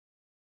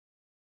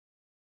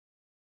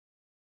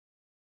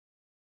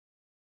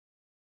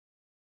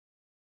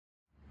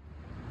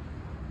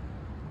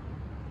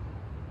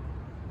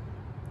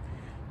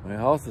My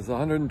house is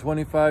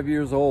 125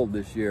 years old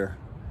this year.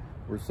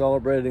 We're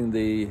celebrating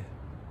the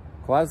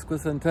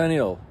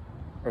quadricentennial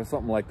or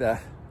something like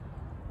that.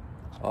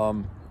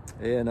 I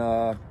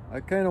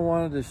kind of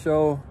wanted to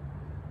show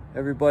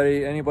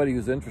everybody, anybody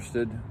who's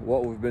interested,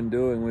 what we've been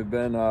doing. We've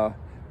been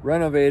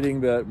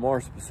renovating, but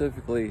more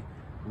specifically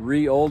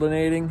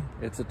re-oldinating.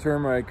 It's a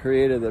term I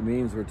created that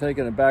means we're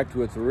taking it back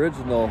to its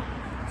original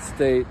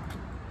state.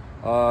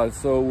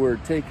 So we're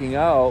taking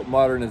out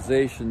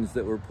modernizations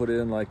that were put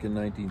in like in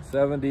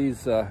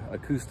 1970s,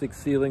 acoustic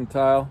ceiling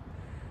tile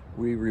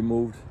we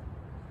removed,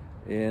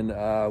 and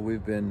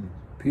we've been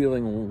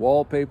peeling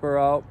wallpaper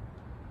out,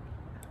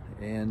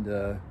 and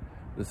the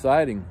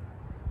siding.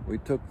 We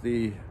took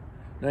the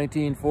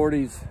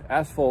 1940s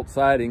asphalt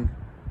siding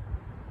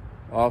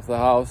off the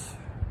house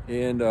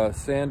and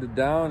sanded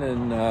down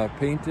and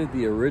painted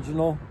the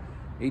original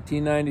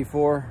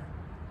 1894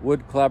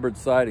 wood clapboard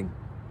siding.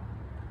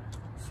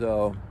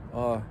 So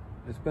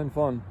it's been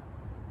fun.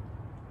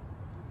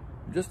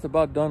 I'm just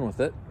about done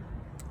with it.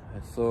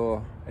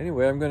 So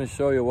anyway, I'm going to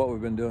show you what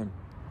we've been doing.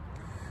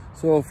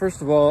 So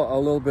first of all, a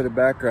little bit of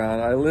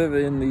background. I live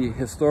in the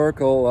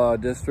historical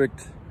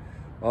district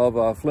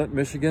of Flint,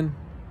 Michigan,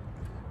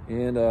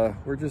 and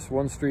we're just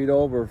one street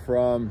over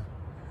from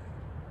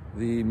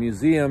the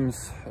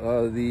museums,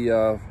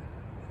 the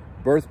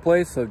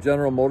birthplace of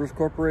General Motors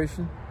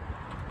Corporation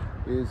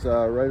is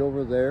right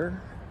over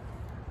there.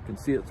 You can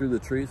see it through the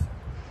trees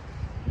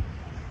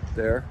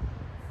there.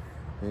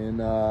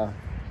 And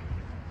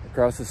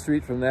across the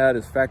street from that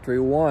is Factory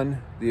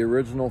 1, the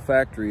original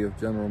factory of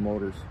General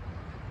Motors.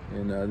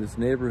 And this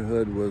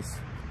neighborhood was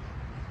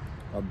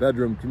a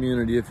bedroom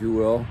community, if you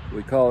will.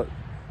 We call it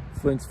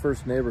Flint's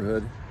first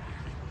neighborhood,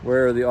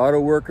 where the auto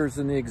workers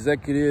and the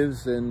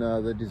executives and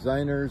the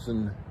designers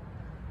and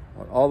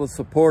all the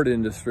support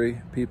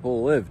industry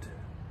people lived.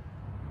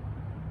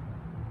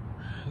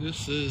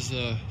 This is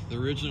the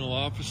original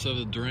office of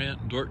the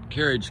Durant Dort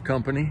Carriage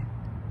Company,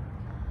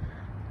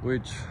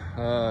 which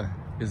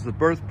is the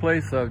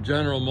birthplace of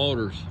General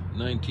Motors,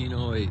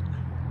 1908.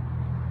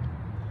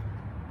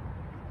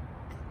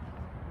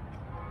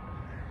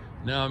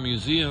 Now a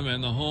museum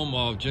and the home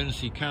of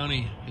Genesee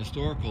County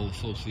Historical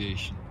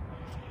Association.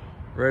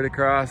 Right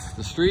across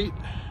the street,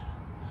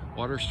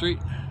 Water Street,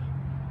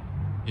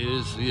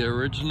 is the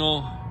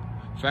original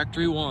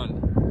Factory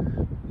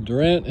 1.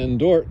 Durant and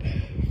Dort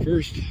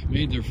first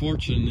made their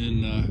fortune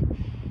in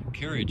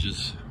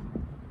carriages,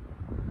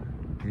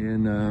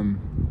 and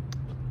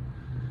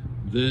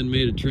then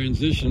made a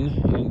transition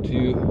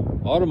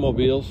into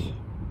automobiles,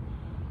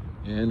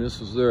 and this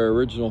was their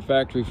original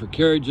factory for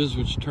carriages,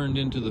 which turned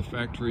into the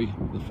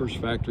first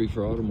factory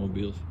for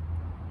automobiles.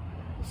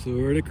 So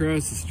right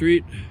across the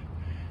street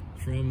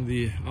from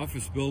the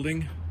office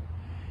building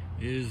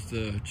is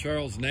the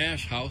Charles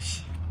Nash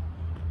House.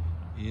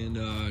 And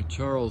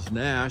Charles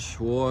Nash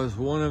was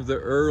one of the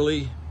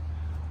early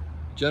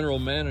general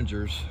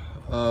managers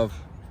of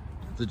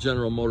the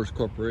General Motors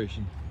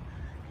Corporation.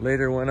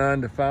 Later went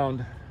on to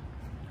found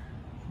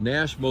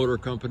Nash Motor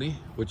Company,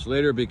 which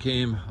later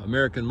became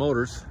American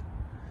Motors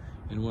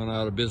and went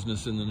out of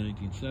business in the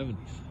 1970s.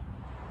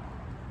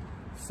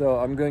 So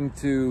I'm going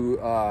to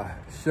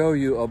show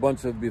you a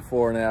bunch of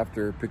before and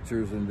after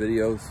pictures and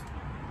videos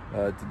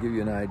to give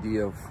you an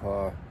idea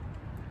of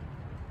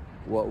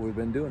what we've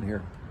been doing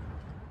here.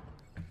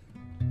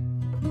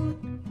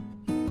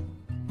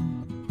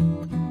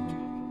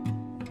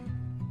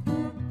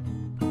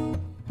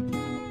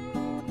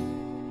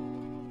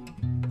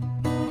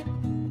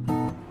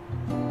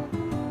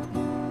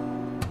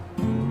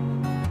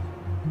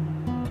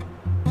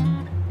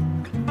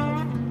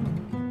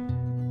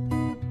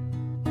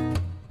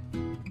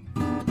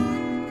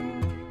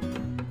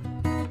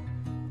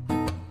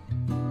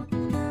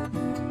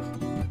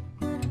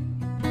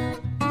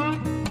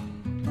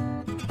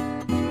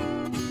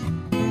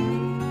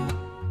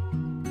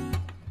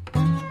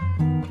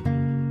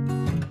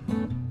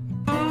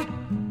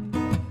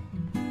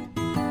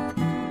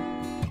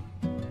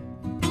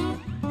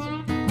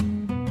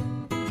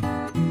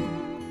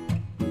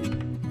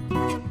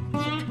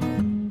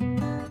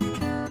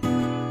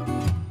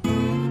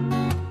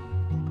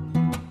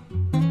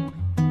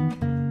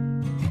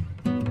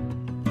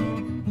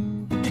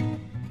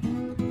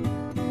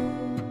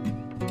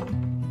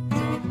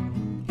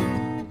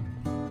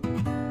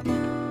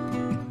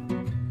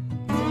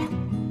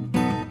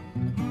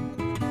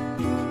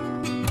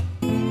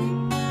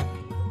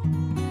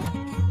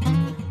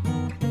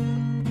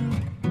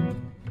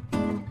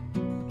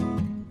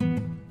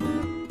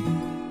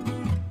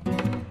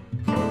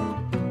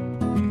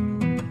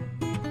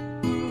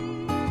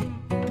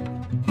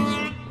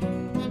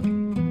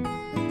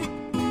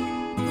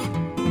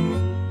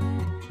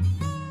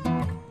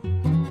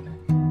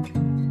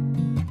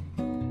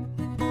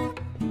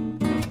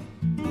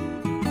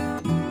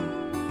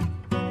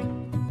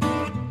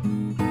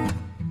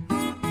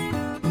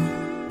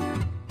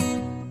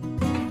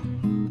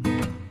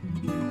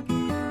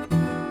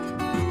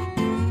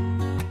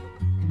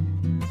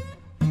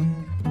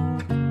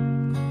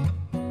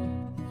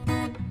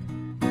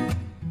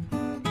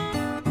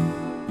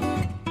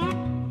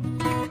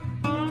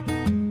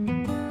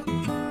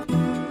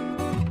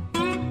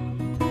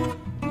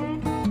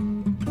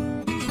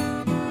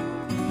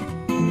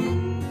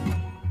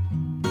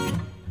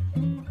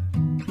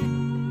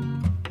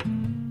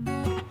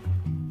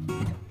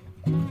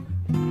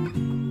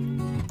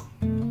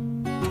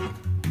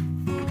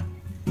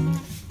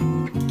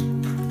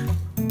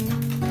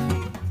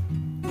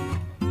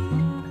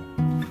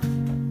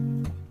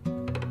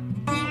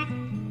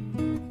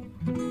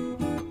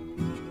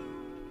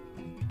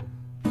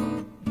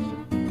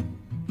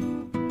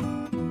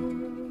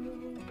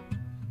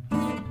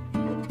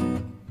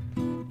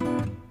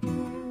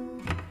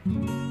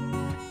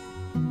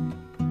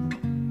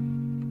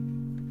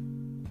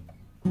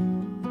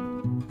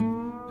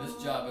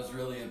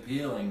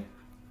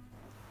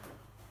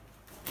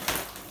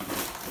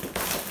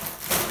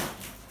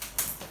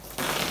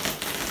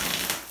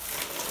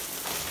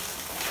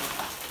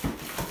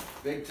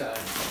 big time.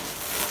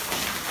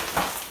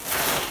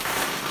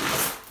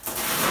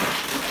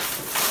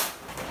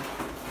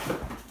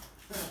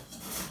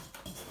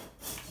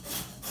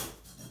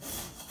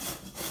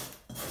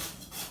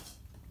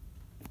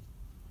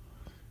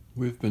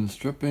 We've been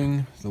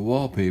stripping the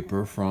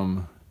wallpaper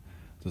from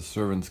the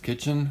servant's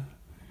kitchen,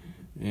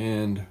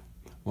 and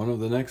one of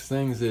the next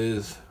things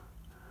is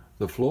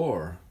the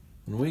floor.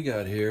 When we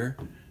got here,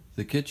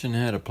 the kitchen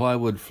had a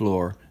plywood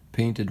floor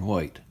painted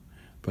white,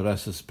 but I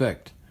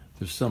suspect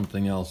there's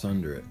something else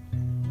under it.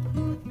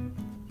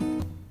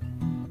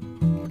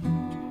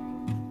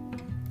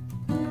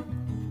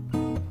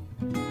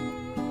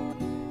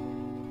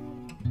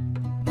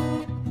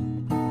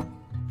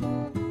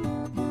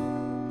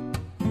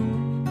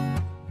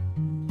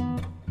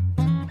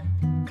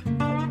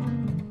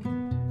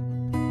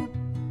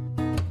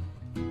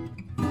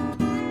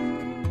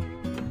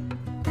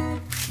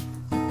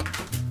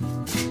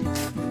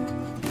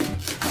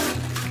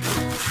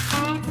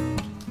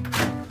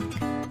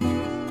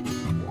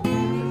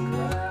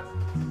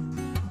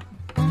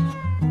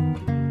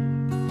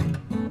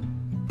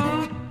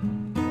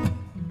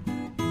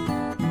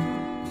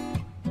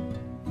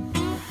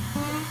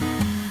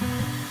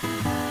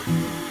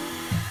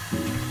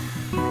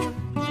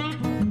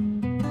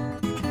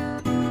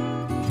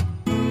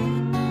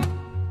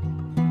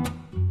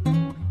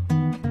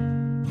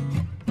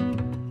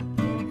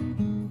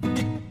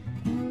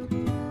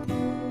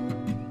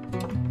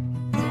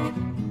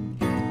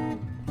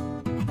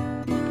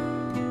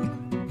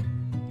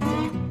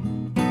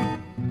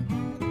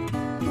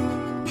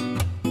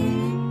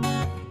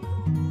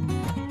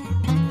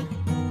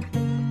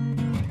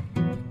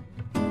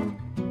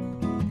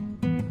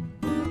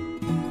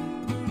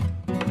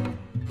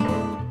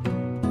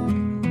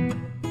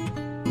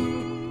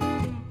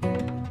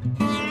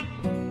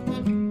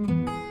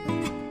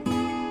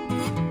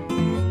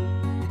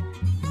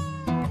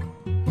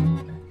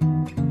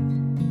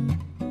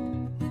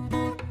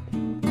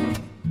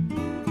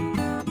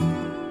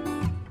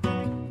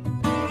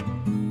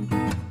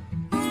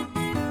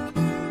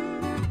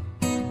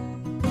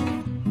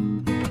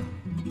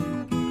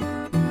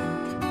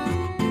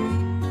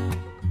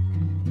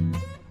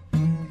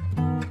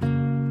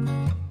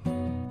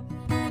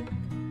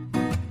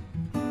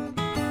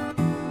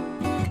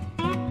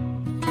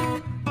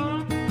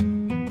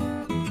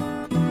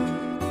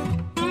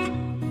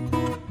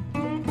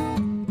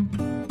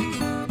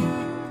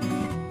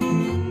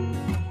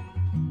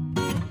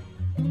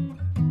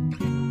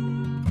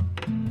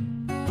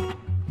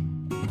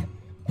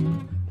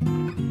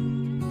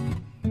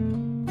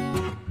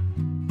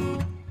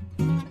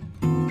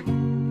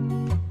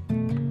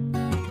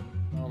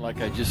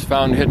 Like I just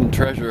found hidden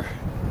treasure.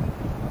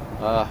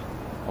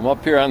 I'm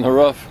up here on the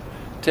roof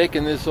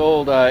taking this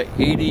old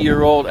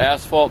 80-year-old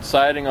asphalt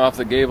siding off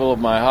the gable of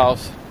my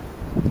house,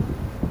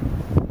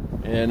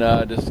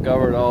 and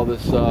discovered all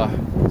this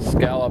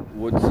scallop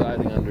wood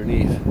siding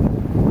underneath,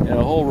 and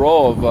a whole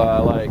row of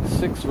like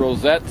 6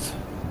 rosettes.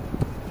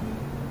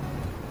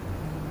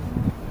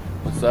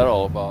 What's that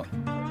all about?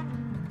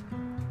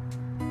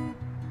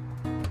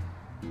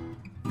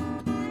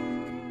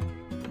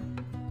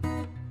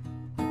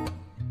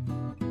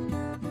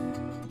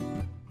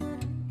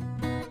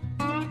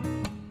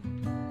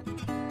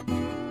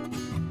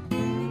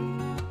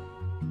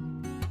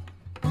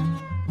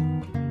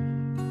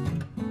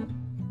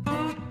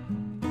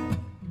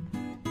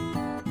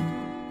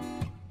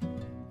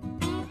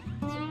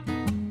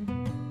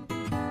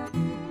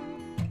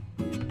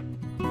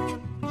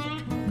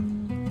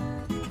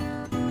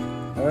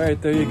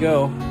 Alright, there you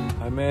go.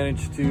 I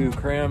managed to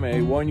cram a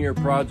 1-year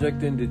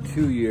project into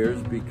 2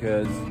 years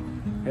because,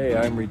 hey,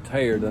 I'm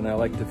retired and I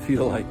like to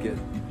feel like it.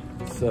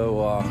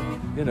 So,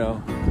 you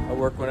know, I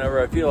work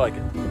whenever I feel like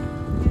it.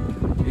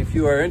 If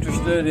you are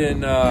interested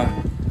in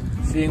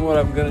seeing what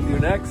I'm going to do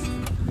next,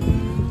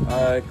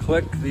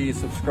 click the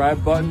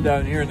subscribe button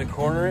down here in the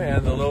corner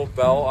and the little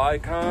bell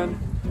icon.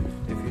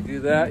 If you do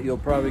that, you'll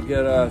probably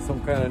get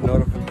some kind of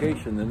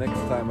notification the next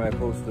time I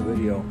post a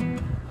video.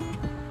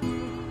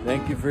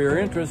 Thank you for your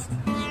interest.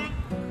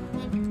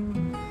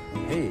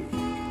 Hey,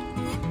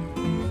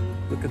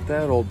 look at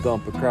that old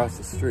dump across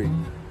the street.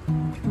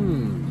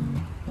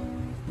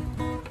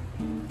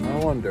 I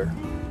wonder.